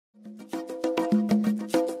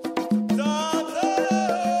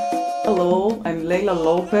Hello, I'm Leila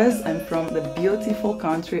Lopes. I'm from the beautiful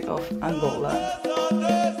country of Angola.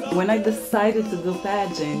 When I decided to do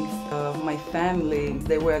pageants, my family,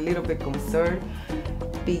 they were a little bit concerned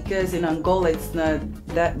because in Angola it's not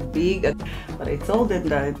that big. But I told them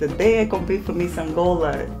that the day I compete for Miss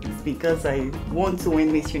Angola, it's because I want to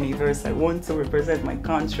win Miss Universe. I want to represent my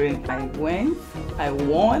country. I went, I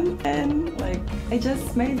won, and I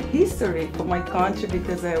just made history for my country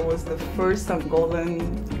because I was the first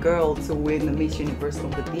Angolan girl to win the Miss Universe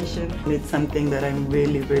competition. It's something that I'm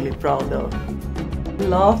really, really proud of. I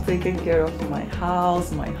love taking care of my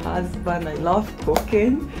house, my husband. I love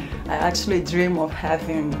cooking. I actually dream of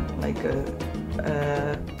having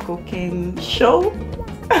a cooking show.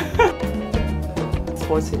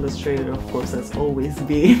 Sports Illustrated, of course, has always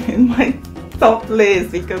been in my top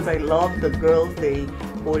list because I love the girls they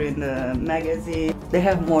put in the magazine. They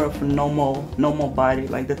have more of a normal body,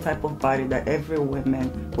 like the type of body that every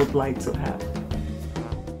woman would like to have.